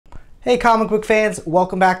Hey comic book fans,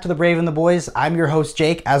 welcome back to the Brave and the Boys. I'm your host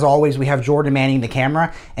Jake. As always, we have Jordan manning the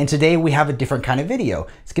camera, and today we have a different kind of video.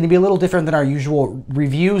 It's going to be a little different than our usual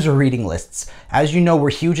reviews or reading lists. As you know, we're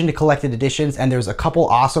huge into collected editions, and there's a couple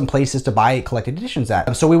awesome places to buy collected editions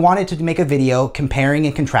at. So we wanted to make a video comparing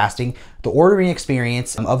and contrasting the ordering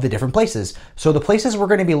experience of the different places. So the places we're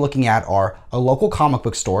going to be looking at are a local comic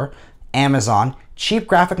book store, Amazon, cheap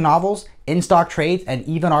graphic novels, in-stock trades, and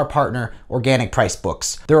even our partner, Organic Price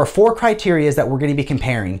Books. There are 4 criteria that we're going to be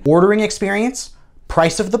comparing: ordering experience,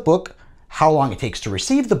 price of the book, how long it takes to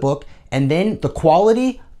receive the book, and then the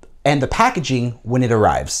quality and the packaging when it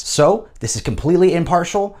arrives. So this is completely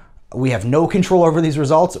impartial. We have no control over these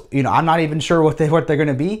results. You know, I'm not even sure what they're going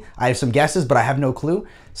to be. I have some guesses, but I have no clue.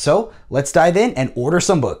 So let's dive in and order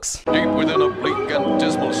some books. Deep within a bleak and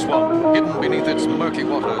dismal swamp, hidden beneath its murky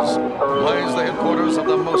waters, lies the headquarters of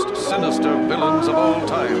the most sinister villains of all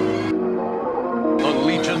time, the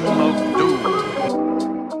Legion of Doom.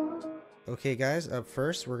 Okay guys, up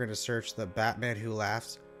first we're gonna search the Batman Who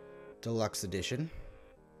Laughs Deluxe Edition.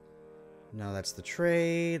 No, that's the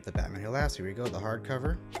trade. The Batman Who Laughs, here we go, the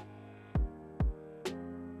hardcover.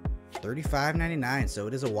 $35.99, so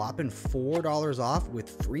it is a whopping $4 off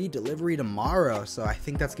with free delivery tomorrow. So I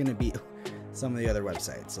think that's gonna be some of the other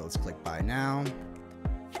websites. So let's click buy now.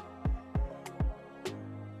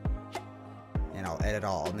 And I'll edit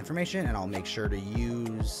all the information, and I'll make sure to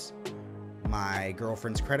use my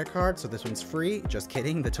girlfriend's credit card. So this one's free. Just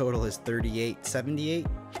kidding. The total is $38.78.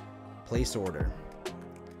 Place order.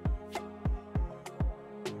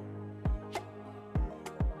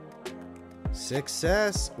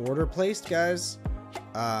 Success. Order placed, guys.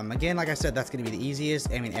 Again, like I said, that's going to be the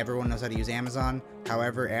easiest. I mean, everyone knows how to use Amazon.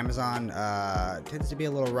 However, Amazon tends to be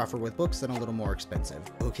a little rougher with books and a little more expensive.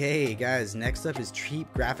 Okay, guys, next up is cheap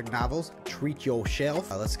graphic novels. Treat your shelf.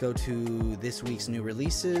 Let's go to this week's new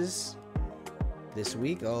releases. This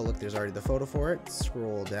week, oh look, there's already the photo for it.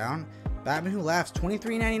 Scroll down. Batman Who Laughs,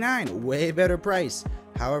 $23.99. Way better price.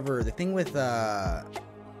 However, the thing with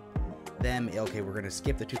okay, we're gonna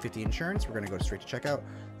skip the $250 insurance. We're gonna go straight to checkout.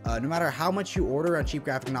 No matter how much you order on cheap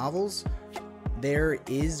graphic novels, there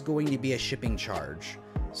is going to be a shipping charge.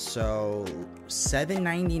 So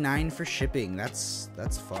 $7.99 for shipping. That's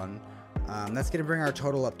fun. That's gonna bring our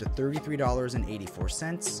total up to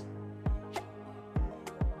 $33.84.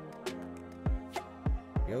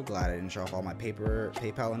 Yo, glad I didn't show off all my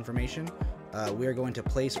PayPal information. We are going to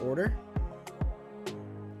place order.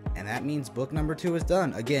 And that means book number 2 is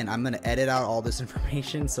done. Again, I'm going to edit out all this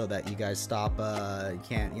information so that you guys stop, you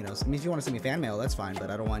can't, you know, I mean, if you want to send me fan mail, that's fine,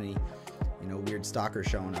 but I don't want any, you know, weird stalkers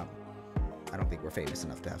showing up. I don't think we're famous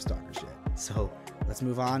enough to have stalkers yet. So let's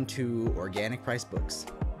move on to Organic Price Books.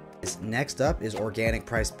 Next up is Organic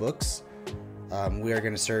Price Books. We are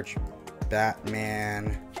going to search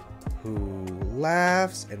Batman Who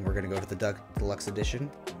Laughs, and we're going to go to the Deluxe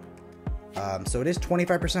Edition. So it is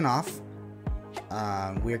 25% off.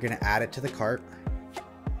 We are going to add it to the cart.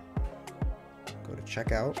 Go to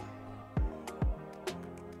checkout.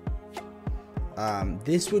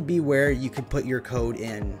 This would be where you could put your code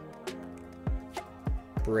in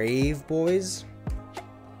Braveboys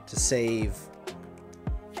to save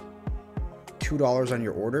 $2 on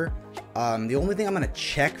your order. The only thing I'm going to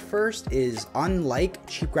check first is, unlike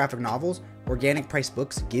cheap graphic novels, Organic Price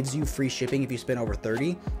Books gives you free shipping if you spend over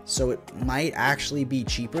 $30, so it might actually be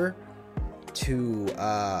cheaper to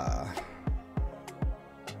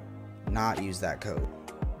not use that code.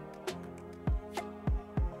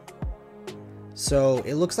 So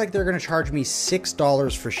it looks like they're going to charge me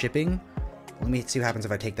 $6 for shipping. Let me see what happens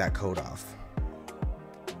if I take that code off.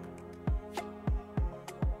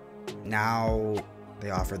 Now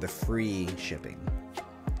they offer the free shipping,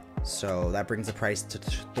 so that brings the price to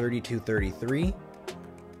 $32.33.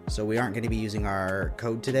 So we aren't going to be using our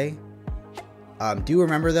code today. Do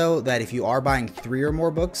remember though that if you are buying 3 or more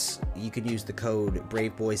books, you could use the code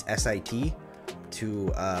Braveboyssit to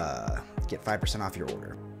get 5% off your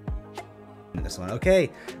order. And this one, okay,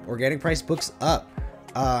 Organic Price Books up.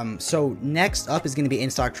 So next up is going to be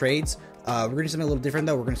in-stock trades. We're going to do something a little different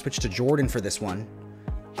though. We're going to switch to Jordan for this one,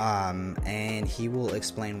 and he will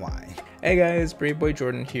explain why. Hey guys, Braveboy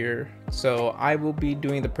Jordan here. So I will be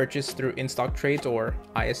doing the purchase through in-stock trades, or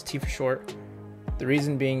IST for short. The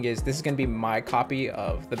reason being is this is going to be my copy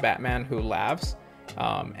of the Batman Who Laughs,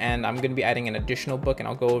 and I'm going to be adding an additional book, and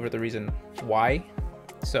I'll go over the reason why.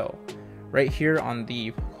 So right here on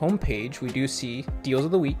the home page, we do see deals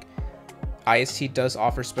of the week. IST does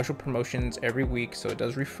offer special promotions every week, so it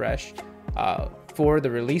does refresh. For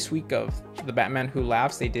the release week of the Batman Who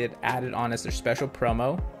Laughs, they did add it on as their special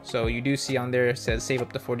promo. So you do see on there, it says save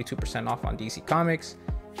up to 42% off on DC Comics.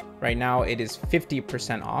 Right now it is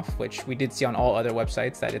 50% off, which we did see on all other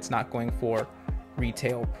websites that it's not going for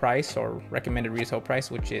retail price or recommended retail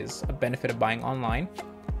price, which is a benefit of buying online.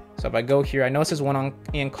 So if I go here, I know it says one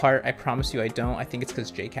in cart. I promise you I don't. I think it's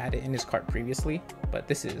because Jake had it in his cart previously, but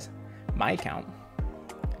this is my account.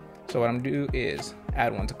 So what I'm gonna do is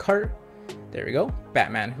add one to cart. There we go.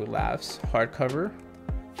 Batman Who Laughs hardcover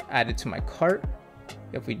added to my cart.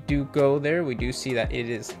 If we do go there, we do see that it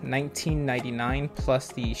is $19.99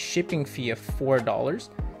 plus the shipping fee of $4.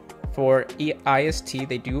 For IST,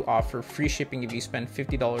 they do offer free shipping if you spend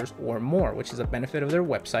 $50 or more, which is a benefit of their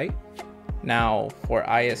website. Now, for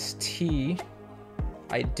IST,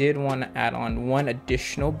 I did want to add on one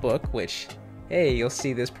additional book, which, hey, you'll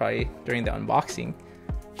see this probably during the unboxing,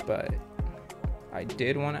 but I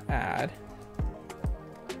did want to add.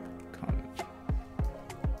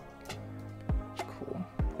 Cool.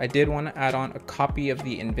 I did want to add on a copy of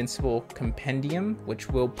the Invincible Compendium, which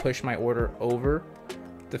will push my order over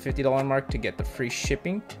the $50 mark to get the free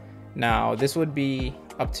shipping. Now, this would be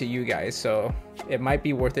up to you guys, so it might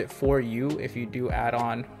be worth it for you if you do add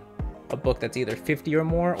on a book that's either 50 or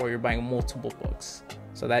more, or you're buying multiple books.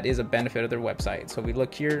 So that is a benefit of their website. So if we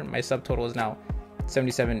look here, my subtotal is now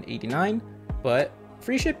 $77.89, but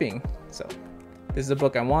free shipping. So this is a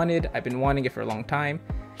book I wanted. I've been wanting it for a long time.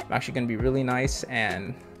 I'm actually going to be really nice,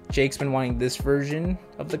 and Jake's been wanting this version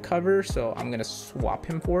of the cover, so I'm going to swap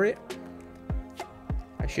him for it.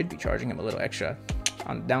 I should be charging him a little extra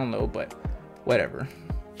on the download, but whatever.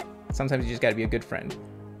 Sometimes you just gotta be a good friend.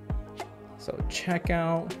 So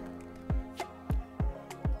checkout.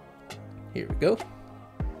 Here we go.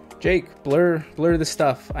 Jake, blur the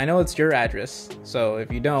stuff. I know it's your address, so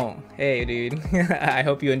if you don't, hey dude, I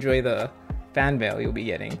hope you enjoy the fan mail you'll be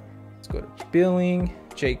getting. Let's go to billing.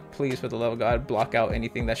 Jake, please, for the love of God, block out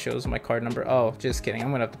anything that shows my card number. Oh, just kidding.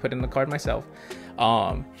 I'm gonna have to put in the card myself.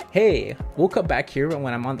 Hey, we'll cut back here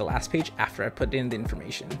when I'm on the last page after I put in the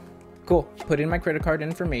information. Cool, put in my credit card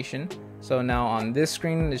information. So now on this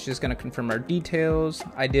screen, it's just gonna confirm our details.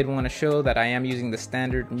 I did want to show that I am using the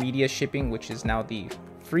standard media shipping, which is now the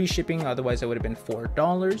free shipping. Otherwise it would have been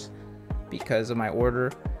 $4 because of my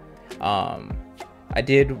order. I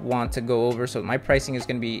did want to go over, so my pricing is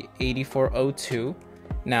gonna be $84.02.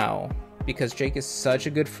 Now, because Jake is such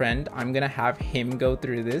a good friend, I'm gonna have him go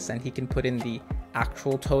through this and he can put in the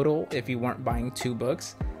actual total if you weren't buying 2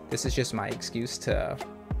 books. This is just my excuse to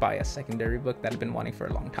buy a secondary book that I've been wanting for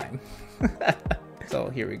a long time. So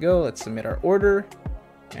here we go. Let's submit our order,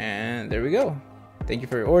 and there we go. Thank you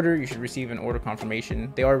for your order. You should receive an order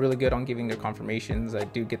confirmation. They are really good on giving their confirmations. I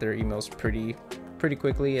do get their emails pretty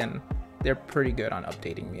quickly, and they're pretty good on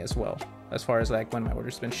updating me as well, as far as like when my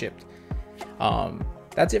order's been shipped.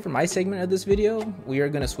 That's it for my segment of this video. We are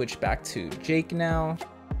going to switch back to Jake now.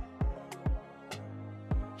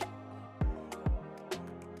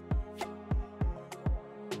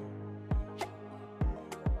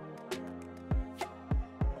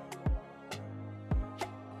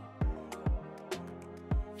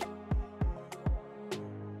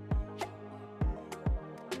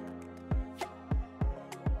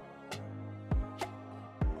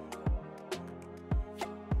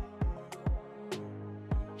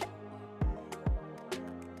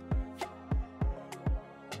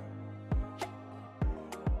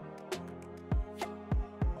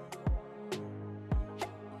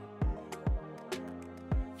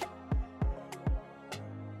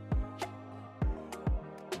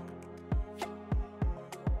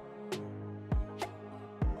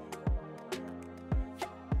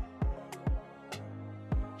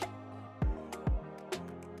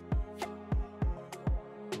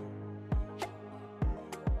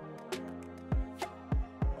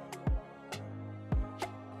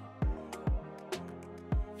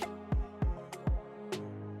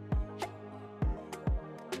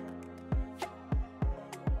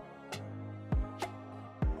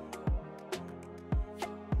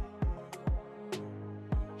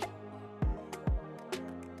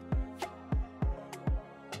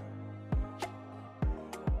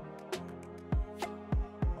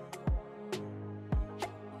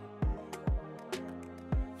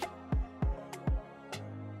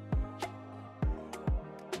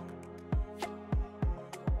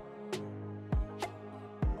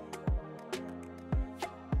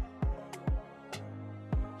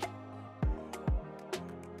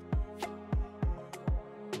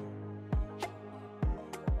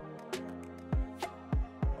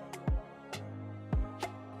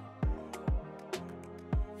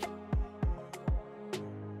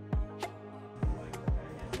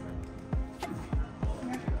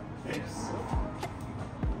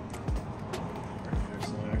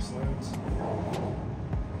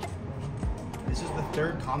 This is the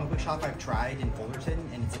third comic book shop I've tried in Fullerton,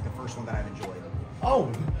 and it's like the first one that I've enjoyed. Oh,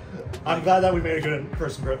 I'm glad that we made a good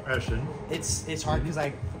first impression. It's hard because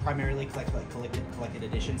I primarily collect like collected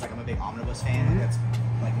editions. Like I'm a big Omnibus fan. Like, that's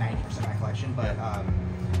like 90% of my collection. But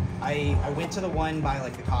I went to the one by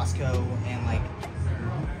like the Costco, and like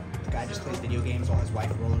the guy just plays video games while his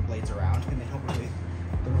wife rollerblades around, and they don't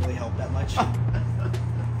really help that much.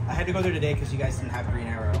 I had to go there today because you guys didn't have Green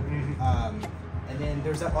Arrow. And then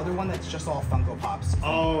there's that other one that's just all Funko Pops.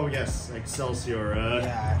 Oh yes, Excelsior.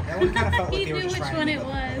 Yeah, that one kind of felt like they were just which trying one to it make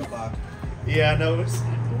was. a buck. Yeah, no,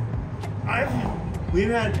 we've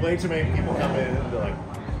had way too many people come in and be like,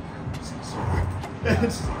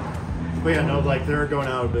 but yeah, no, like they're going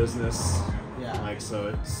out of business. Yeah. Like so,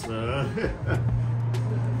 it's.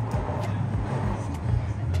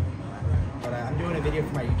 But I'm doing a video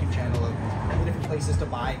for my YouTube channel of all the different places to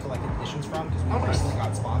buy collected editions from, because we recently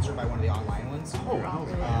got sponsored by one of the online ones. Oh wow.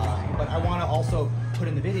 But I want to also put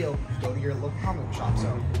in the video, go to your local comic book shop.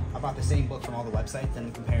 So I bought the same book from all the websites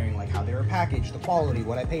and comparing like how they were packaged, the quality,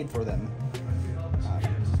 what I paid for them.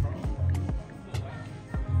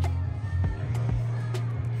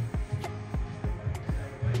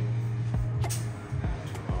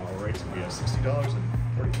 All right, so we have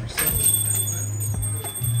 $60.43.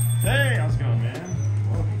 Hey, how's it going, man?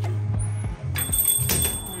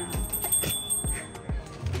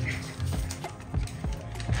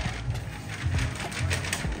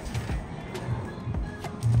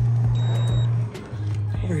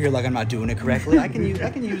 Over here, like I'm not doing it correctly. I can use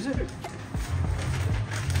it.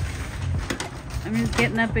 I'm just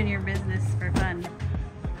getting up in your business for fun.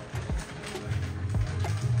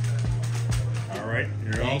 All right,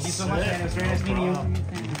 you're all Thank you so much, set. man. It was very nice meeting you.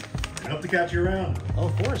 I hope to catch you around. Oh,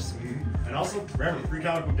 of course. And also, remember, free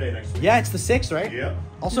comic book day next week. Yeah, it's the 6th, right? Yep.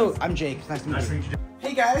 Also, I'm Jake. It's nice to meet Nice to you. meet you.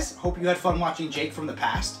 Hey guys, hope you had fun watching Jake from the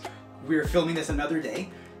past. We're filming this another day.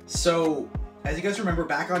 So, as you guys remember,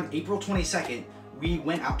 back on April 22nd, we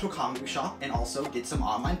went out to a comic book shop and also did some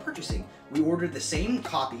online purchasing. We ordered the same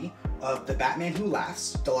copy of The Batman Who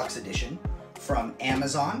Laughs Deluxe Edition from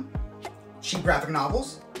Amazon, Cheap Graphic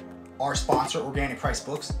Novels, our sponsor Organic Price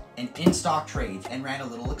Books, and Instock Trades, and ran a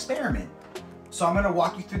little experiment. So I'm gonna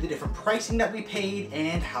walk you through the different pricing that we paid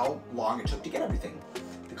and how long it took to get everything.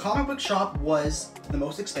 The comic book shop was the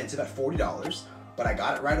most expensive at $40, but I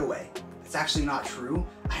got it right away. It's actually not true.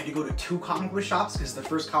 I had to go to 2 comic book shops because the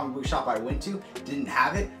first comic book shop I went to didn't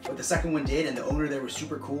have it, but the second one did, and the owner there was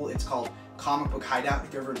super cool. It's called Comic Book Hideout.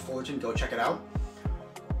 If you're ever in Fullerton, go check it out.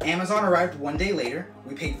 Amazon arrived 1 day later.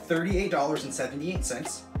 We paid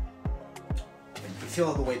 $38.78. You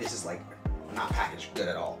feel the way this is like not packaged good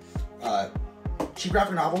at all. Cheap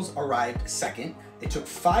Graphic Novels arrived second. It took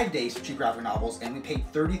 5 days for Cheap Graphic Novels, and we paid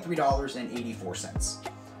 $33.84.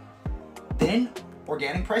 Then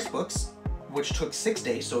Organic Price Books, which took 6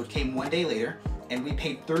 days, so it came 1 day later, and we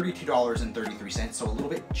paid $32.33, so a little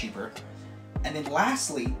bit cheaper. And then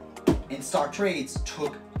lastly, Instock Trades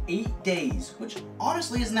took 8 days, which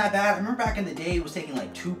honestly isn't that bad. I remember back in the day it was taking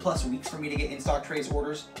like 2+ weeks for me to get Instock Trades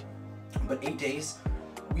orders, but 8 days.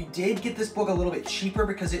 We did get this book a little bit cheaper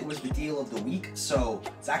because it was the deal of the week, so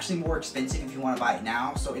it's actually more expensive if you want to buy it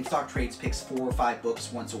now. So Instock Trades picks 4 or 5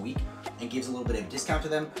 books once a week and gives a little bit of a discount to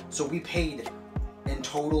them. So we paid in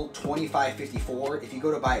total $25.54. If you go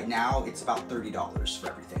to buy it now, it's about $30 for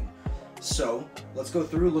everything. So let's go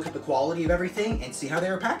through, look at the quality of everything, and see how they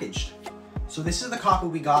are packaged. So this is the copy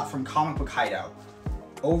we got from Comic Book Hideout.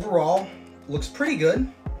 Overall, looks pretty good.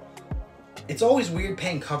 It's always weird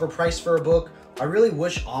paying cover price for a book. I really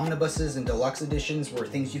wish omnibuses and deluxe editions were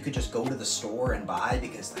things you could just go to the store and buy,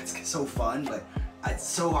 because that's so fun, but it's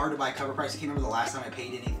so hard to buy cover price. I can't remember the last time I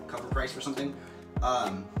paid any cover price for something.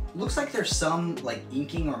 Looks like there's some like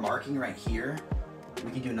inking or marking right here.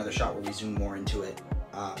 We can do another shot where we zoom more into it.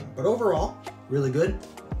 But overall, really good.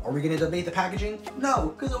 Are we gonna debate the packaging?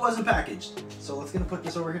 No, because it wasn't packaged. So let's gonna put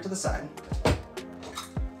this over here to the side.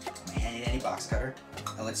 My handy dandy box cutter.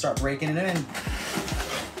 And let's start breaking it in.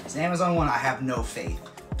 This Amazon one, I have no faith.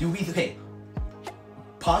 Okay,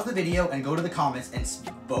 pause the video and go to the comments and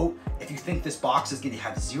vote if you think this box is gonna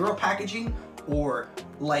have 0 packaging or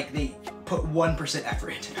like they put 1% effort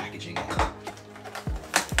into packaging.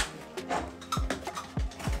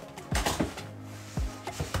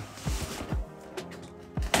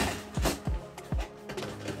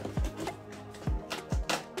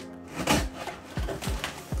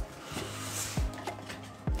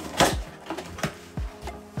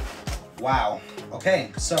 Wow.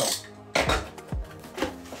 Okay, so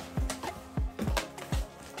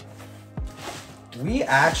we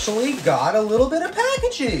actually got a little bit of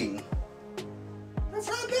packaging. That's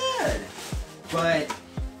not bad. But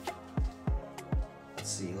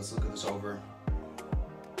see, let's look at this over.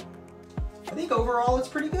 I think overall it's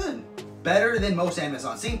pretty good. Better than most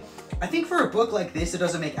Amazon. See, I think for a book like this, it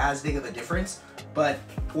doesn't make as big of a difference, but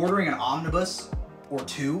ordering an omnibus or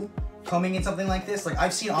two coming in something like this, like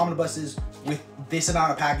I've seen omnibuses with this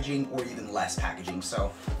amount of packaging or even less packaging.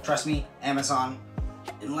 So trust me, Amazon,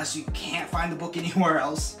 unless you can't find the book anywhere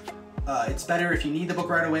else, it's better if you need the book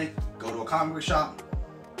right away, go to a comic book shop.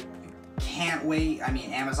 Can't wait. I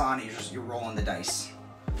mean, Amazon, you're rolling the dice.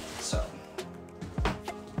 So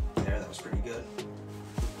there, that was pretty good.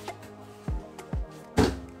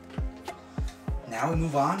 Now we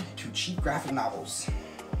move on to cheap graphic novels.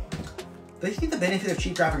 I think the benefit of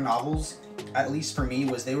cheap graphic novels, at least for me,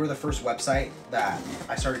 was they were the first website that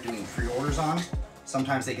I started doing pre-orders on.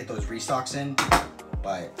 Sometimes they get those restocks in,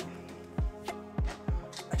 but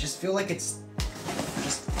I just feel like I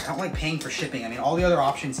don't like paying for shipping. I mean, all the other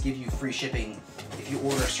options give you free shipping if you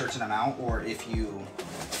order a certain amount, or if you,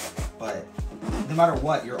 but no matter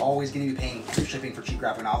what, you're always going to be paying for shipping for cheap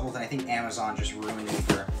graphic novels, and I think Amazon just ruined me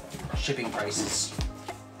for shipping prices.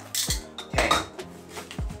 Okay,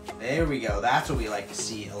 there we go. That's what we like to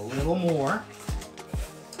see a little more.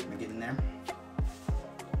 Let me get in there.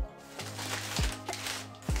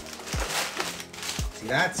 See,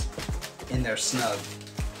 that's in there snug.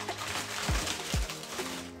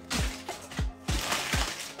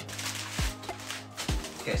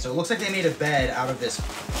 Okay, so it looks like they made a bed out of this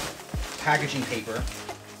packaging paper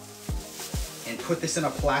and put this in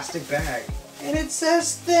a plastic bag. And it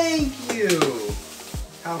says thank you.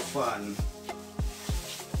 How fun.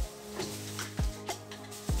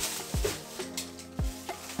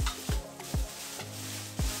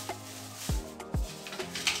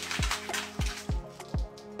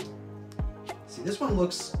 See, this one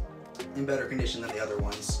looks in better condition than the other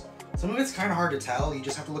ones. Some of it's kind of hard to tell. You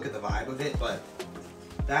just have to look at the vibe of it, but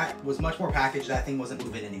that was much more packaged. That thing wasn't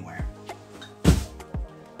moving anywhere.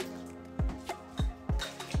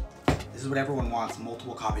 This is what everyone wants,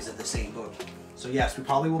 multiple copies of the same book. So yes, we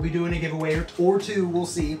probably will be doing a giveaway or two, we'll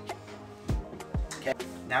see. Okay,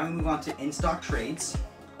 now we move on to in-stock trades.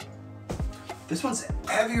 This one's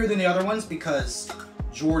heavier than the other ones because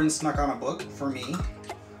Jordan snuck on a book for me.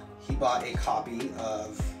 He bought a copy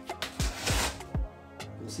of,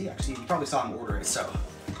 we'll see, actually, you probably saw him order it, so.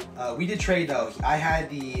 We did trade though. I had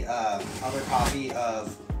the other copy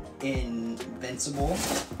of Invincible,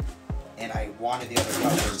 and I wanted the other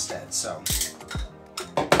cover instead, so.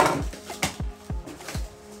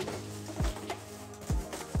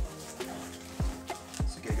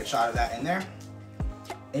 So get a good shot of that in there.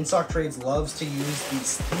 Instock Trades loves to use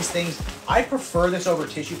these things. I prefer this over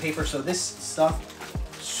tissue paper, so this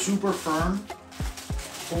stuff, super firm,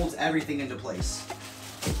 holds everything into place.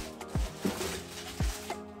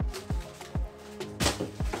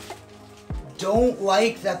 Don't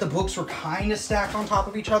like that the books were kind of stacked on top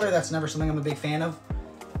of each other. That's never something I'm a big fan of.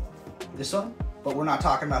 This one, but we're not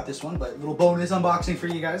talking about this one, but little bonus unboxing for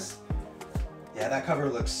you guys. Yeah, that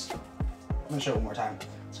cover looks, I'm gonna show it one more time.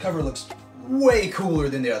 This cover looks way cooler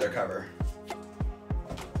than the other cover.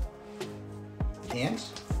 And,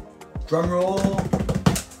 drum roll,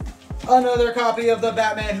 another copy of The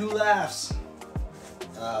Batman Who Laughs.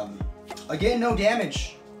 Again, no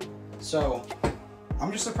damage. So,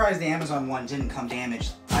 I'm just surprised the Amazon one didn't come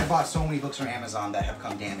damaged. I bought so many books from Amazon that have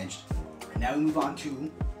come damaged. And now we move on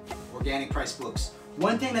to organic price books.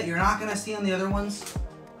 One thing that you're not gonna see on the other ones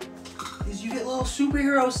is you get little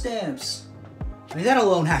superhero stamps. I mean, that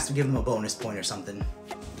alone has to give them a bonus point or something.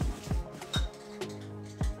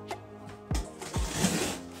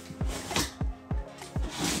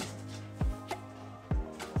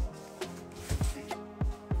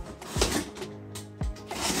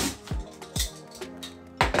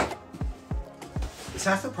 This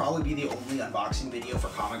has to probably be the only unboxing video for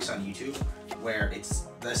comics on YouTube where it's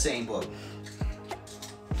the same book.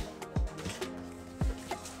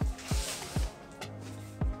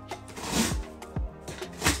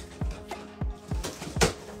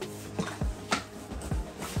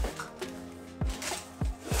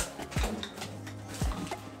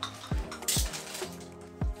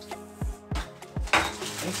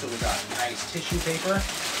 Okay, so we got nice tissue paper.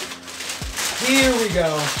 Here we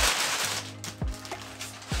go.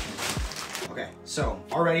 Okay, so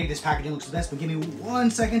already this packaging looks the best, but give me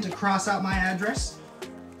 1 second to cross out my address. If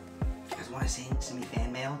you guys want to send me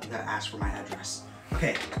fan mail, you gotta ask for my address.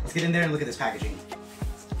 Okay, let's get in there and look at this packaging.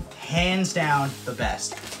 Hands down, the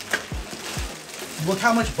best. Look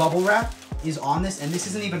how much bubble wrap is on this, and this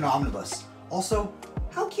isn't even an omnibus. Also,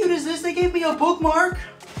 how cute is this? They gave me a bookmark.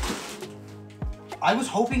 I was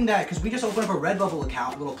hoping that, because we just opened up a Redbubble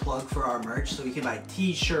account, little plug for our merch, so we can buy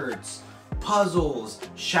t-shirts, puzzles,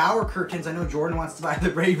 shower curtains. I know Jordan wants to buy the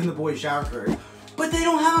Brave and the Boys shower curtain, but they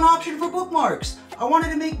don't have an option for bookmarks. I wanted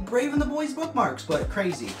to make Brave and the Boys bookmarks, but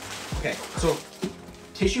crazy. Okay, so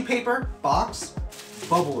tissue paper, box,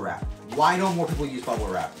 bubble wrap. Why don't more people use bubble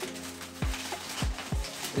wrap?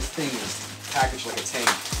 This thing is packaged like a tank.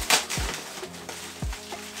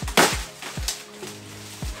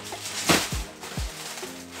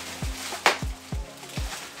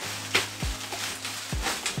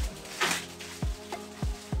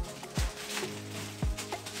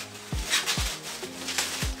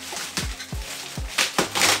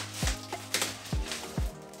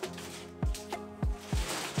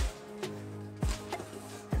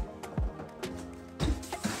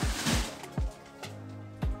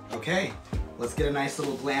 Okay, let's get a nice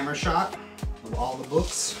little glamour shot of all the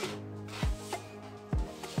books.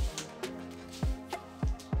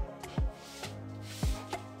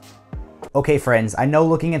 Okay friends, I know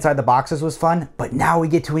looking inside the boxes was fun, but now we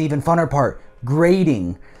get to an even funner part,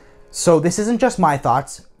 grading. So this isn't just my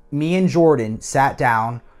thoughts. Me and Jordan sat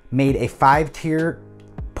down, made a 5-tier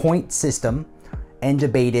point system, and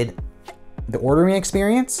debated the ordering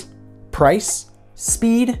experience, price,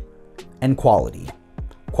 speed, and quality.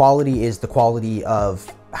 Quality is the quality of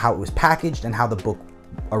how it was packaged and how the book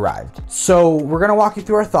arrived. So we're gonna walk you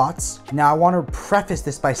through our thoughts. Now I wanna preface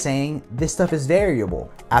this by saying this stuff is variable.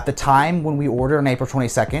 At the time when we ordered on April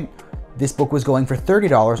 22nd, this book was going for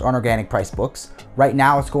 $30 on organic price books. Right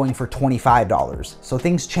now it's going for $25. So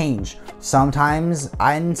things change. Sometimes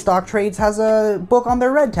Instock Trades has a book on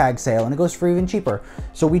their red tag sale and it goes for even cheaper.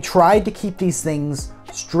 So we tried to keep these things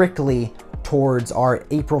strictly towards our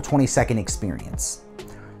April 22nd experience.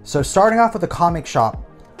 So starting off with the comic shop,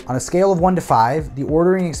 on a scale of 1 to 5, the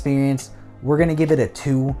ordering experience, we're gonna give it a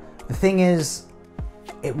 2. The thing is,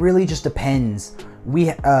 it really just depends.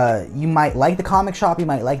 You might like the comic shop, you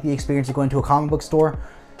might like the experience of going to a comic book store,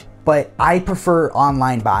 but I prefer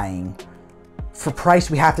online buying. For price,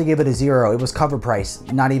 we have to give it a 0. It was cover price,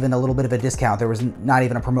 not even a little bit of a discount. There was not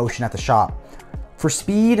even a promotion at the shop. For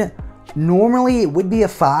speed, normally it would be a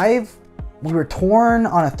 5. We were torn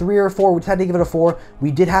on a 3 or 4. We decided to give it a 4. We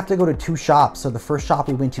did have to go to 2 shops, so the first shop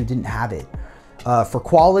we went to didn't have it. For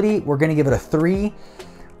quality, we're gonna give it a 3.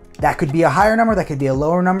 That could be a higher number, that could be a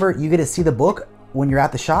lower number. You get to see the book when you're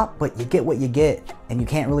at the shop, but you get what you get, and you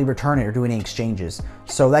can't really return it or do any exchanges.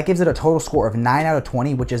 So that gives it a total score of 9 out of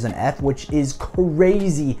 20, which is an F, which is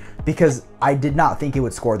crazy because I did not think it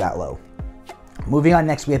would score that low. Moving on,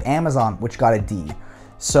 next we have Amazon, which got a D.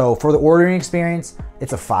 So for the ordering experience,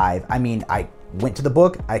 it's a 5. I mean, I went to the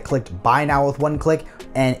book, I clicked buy now with 1 click,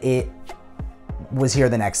 and it was here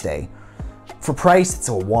the next day. For price, it's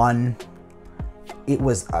a 1. It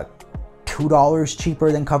was a $2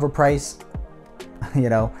 cheaper than cover price, you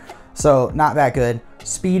know, so not that good.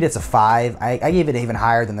 Speed, it's a 5. I gave it even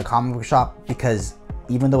higher than the comic book shop because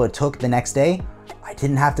even though it took the next day, I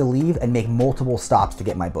didn't have to leave and make multiple stops to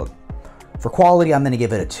get my book. For quality, I'm gonna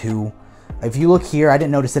give it a 2. If you look here, I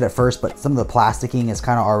didn't notice it at first, but some of the plasticking is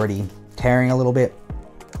kind of already tearing a little bit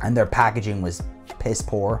and their packaging was piss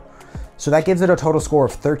poor. So that gives it a total score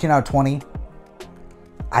of 13 out of 20.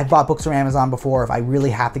 I've bought books from Amazon before. If I really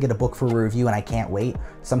have to get a book for a review and I can't wait,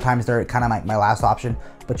 sometimes they're kind of my last option,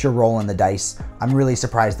 but you're rolling the dice. I'm really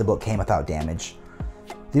surprised the book came without damage.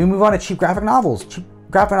 Then we move on to cheap graphic novels. Cheap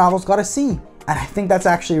graphic novels got a C, and I think that's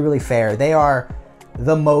actually really fair. They are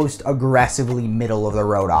the most aggressively middle of the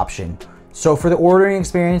road option. So for the ordering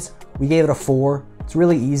experience, we gave it a 4. It's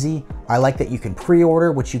really easy. I like that you can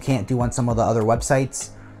pre-order, which you can't do on some of the other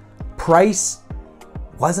websites. Price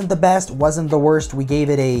wasn't the best, wasn't the worst. We gave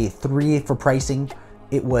it a 3 for pricing.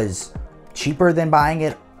 It was cheaper than buying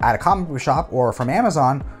it at a comic book shop or from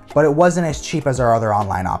Amazon, but it wasn't as cheap as our other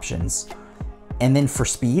online options. And then for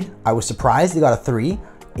speed, I was surprised it got a 3.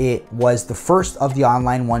 It was the first of the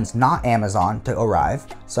online ones, not Amazon, to arrive.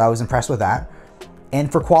 So I was impressed with that. And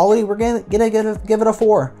for quality, we're gonna give it a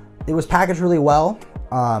 4. It was packaged really well.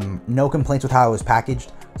 No complaints with how it was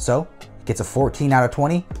packaged. So it gets a 14 out of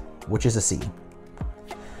 20, which is a C.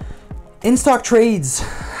 Instock Trades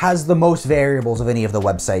has the most variables of any of the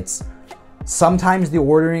websites. Sometimes the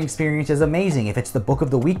ordering experience is amazing. If it's the book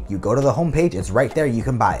of the week, you go to the homepage, it's right there, you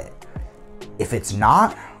can buy it. If it's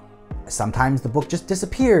not, sometimes the book just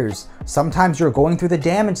disappears. Sometimes you're going through the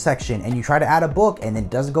damage section and you try to add a book and it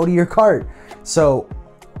doesn't go to your cart. So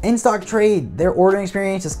Instock Trade, their ordering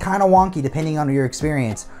experience is kind of wonky depending on your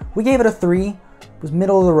experience. We gave it a 3. It was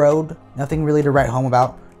middle of the road, nothing really to write home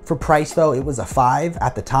about. For price though, it was a 5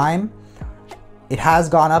 at the time. It has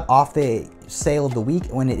gone up off the sale of the week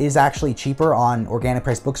when it is actually cheaper on organic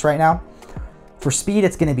price books right now. For speed,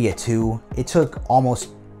 it's gonna be a 2. It took almost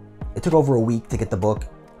It took over a week to get the book.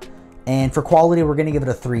 And for quality, we're gonna give it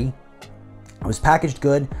a 3. It was packaged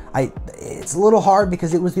good. It's a little hard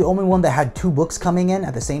because it was the only one that had 2 books coming in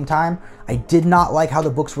at the same time. I did not like how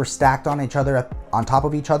the books were stacked on each other, on top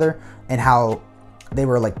of each other, and how they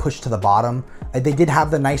were like pushed to the bottom. They did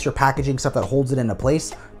have the nicer packaging stuff that holds it into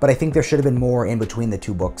place, but I think there should have been more in between the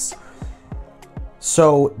 2 books.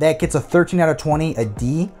 So that gets a 13 out of 20, a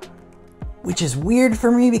D, which is weird for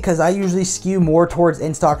me because I usually skew more towards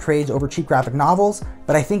in-stock trades over cheap graphic novels.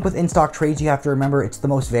 But I think with in-stock trades, you have to remember it's the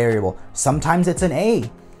most variable. Sometimes it's an A,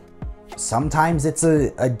 sometimes it's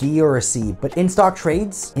a D or a C, but in-stock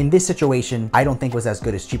trades in this situation, I don't think was as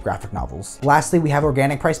good as cheap graphic novels. Lastly, we have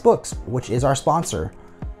Organic Price Books, which is our sponsor.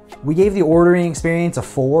 We gave the ordering experience a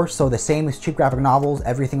 4, so the same as cheap graphic novels,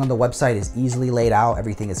 everything on the website is easily laid out,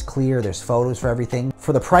 everything is clear, there's photos for everything.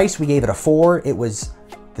 For the price, we gave it a 4. It was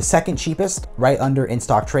the second cheapest, right under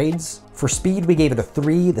in-stock trades. For speed, we gave it a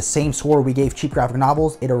 3, the same score we gave cheap graphic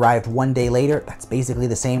novels. It arrived 1 day later. That's basically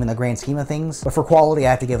the same in the grand scheme of things. But for quality,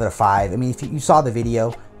 I have to give it a 5. I mean, if you saw the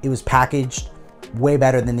video, it was packaged way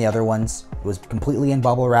better than the other ones. It was completely in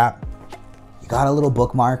bubble wrap. You got a little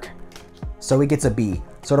bookmark, so it gets a B.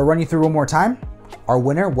 So to run you through one more time, our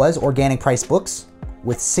winner was Organic Price Books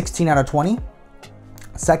with 16 out of 20.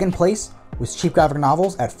 Second place was Cheap Graphic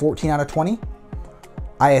Novels at 14 out of 20.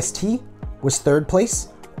 IST was third place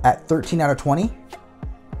at 13 out of 20,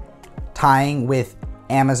 tying with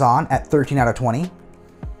Amazon at 13 out of 20.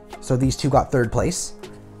 So these two got third place.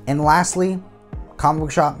 And lastly, Comic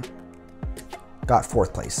Book Shop got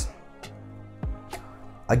fourth place.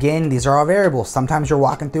 Again, these are all variables. Sometimes you're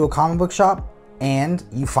walking through a comic book shop and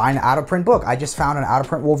you find an out-of-print book. I just found an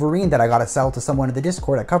out-of-print Wolverine that I got to sell to someone in the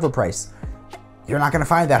Discord at cover price. You're not going to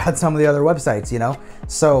find that on some of the other websites, you know?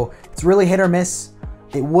 So it's really hit or miss.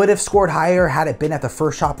 It would have scored higher had it been at the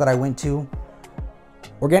first shop that I went to.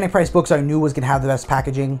 Organic Price Books I knew was going to have the best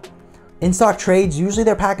packaging. In-stock trades, usually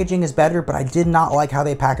their packaging is better, but I did not like how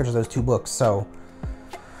they packaged those 2 books. So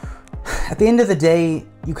at the end of the day,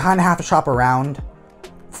 you kind of have to shop around.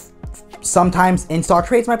 Sometimes in-stock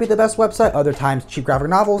trades might be the best website. Other times Cheap Graphic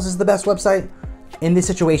Novels is the best website. In this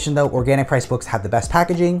situation though, Organic Price Books had the best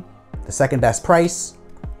packaging, the second best price.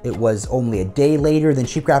 It was only a day later than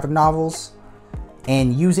Cheap Graphic Novels.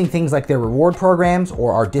 And using things like their reward programs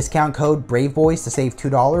or our discount code Braveboys to save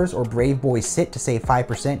 $2 or Braveboyssit to save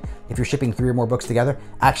 5% if you're shipping 3 or more books together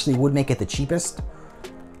actually would make it the cheapest.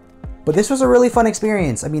 But this was a really fun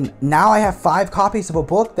experience. I mean, now I have 5 copies of a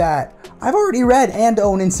book that I've already read and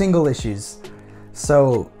own in single issues.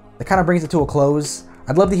 So that kind of brings it to a close.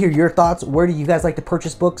 I'd love to hear your thoughts. Where do you guys like to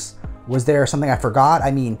purchase books? Was there something I forgot?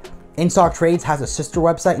 I mean, In-Stock Trades has a sister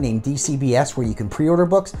website named DCBS where you can pre-order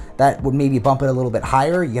books. That would maybe bump it a little bit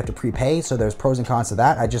higher. You have to prepay, so there's pros and cons to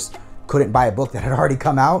that. I just couldn't buy a book that had already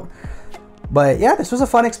come out. But yeah, this was a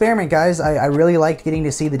fun experiment, guys. I really liked getting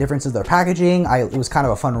to see the differences of their packaging. It was kind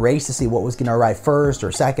of a fun race to see what was going to arrive first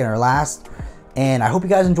or second or last. And I hope you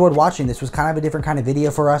guys enjoyed watching. This was kind of a different kind of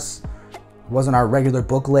video for us. It wasn't our regular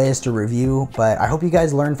book list or review, but I hope you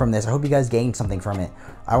guys learned from this. I hope you guys gained something from it.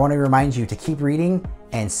 I want to remind you to keep reading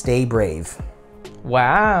and stay brave.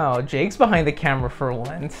 Wow, Jake's behind the camera for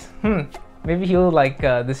once. Maybe he'll like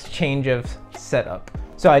this change of setup.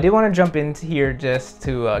 So I did want to jump into here just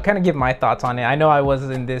to kind of give my thoughts on it. I know I was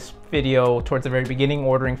in this video towards the very beginning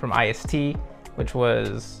ordering from IST, which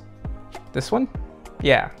was this one.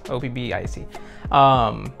 Yeah, OPB IST.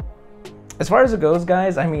 As far as it goes,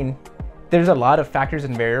 guys, I mean, there's a lot of factors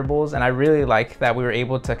and variables, and I really like that we were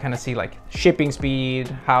able to kind of see like shipping speed,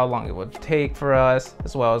 how long it would take for us,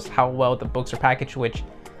 as well as how well the books are packaged, which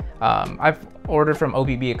I've ordered from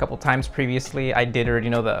OPB a couple times previously. I did already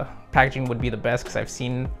know the packaging would be the best because I've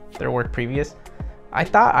seen their work previous. I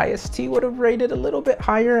thought IST would have rated a little bit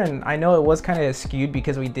higher, and I know it was kind of skewed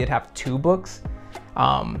because we did have 2 books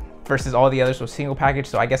versus all the others was single package,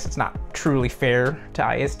 so I guess it's not truly fair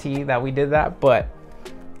to IST that we did that, but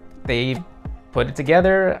they put it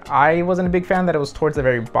together. I wasn't a big fan that it was towards the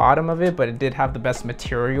very bottom of it, but it did have the best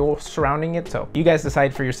material surrounding it. So you guys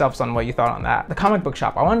decide for yourselves on what you thought on that. The comic book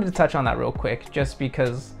shop, I wanted to touch on that real quick just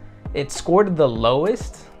because it scored the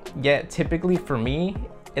lowest, yet typically for me,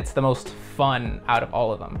 it's the most fun out of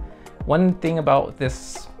all of them. One thing about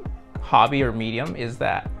this hobby or medium is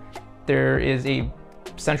that there is a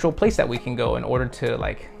central place that we can go in order to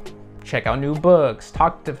like check out new books,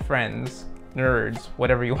 talk to friends, nerds,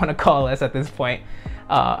 whatever you want to call us at this point,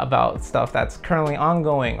 about stuff that's currently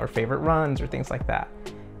ongoing or favorite runs or things like that.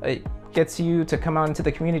 It gets you to come out into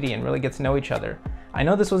the community and really get to know each other. I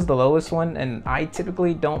know this was the lowest one, and I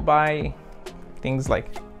typically don't buy things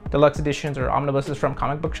like deluxe editions or omnibuses from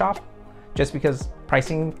comic book shop just because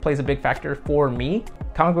pricing plays a big factor for me.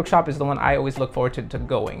 Comic book shop is the one I always look forward to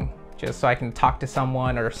going, just so I can talk to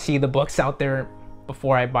someone or see the books out there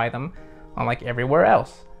before I buy them, unlike everywhere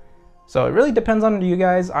else. So it really depends on you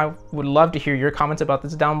guys. I would love to hear your comments about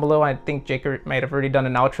this down below. I think Jake might have already done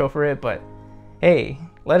an outro for it, but hey,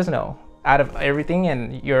 let us know, out of everything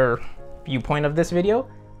and your viewpoint of this video,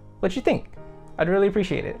 what you think. I'd really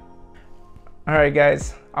appreciate it. All right,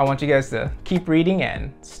 guys, I want you guys to keep reading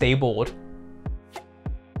and stay bold.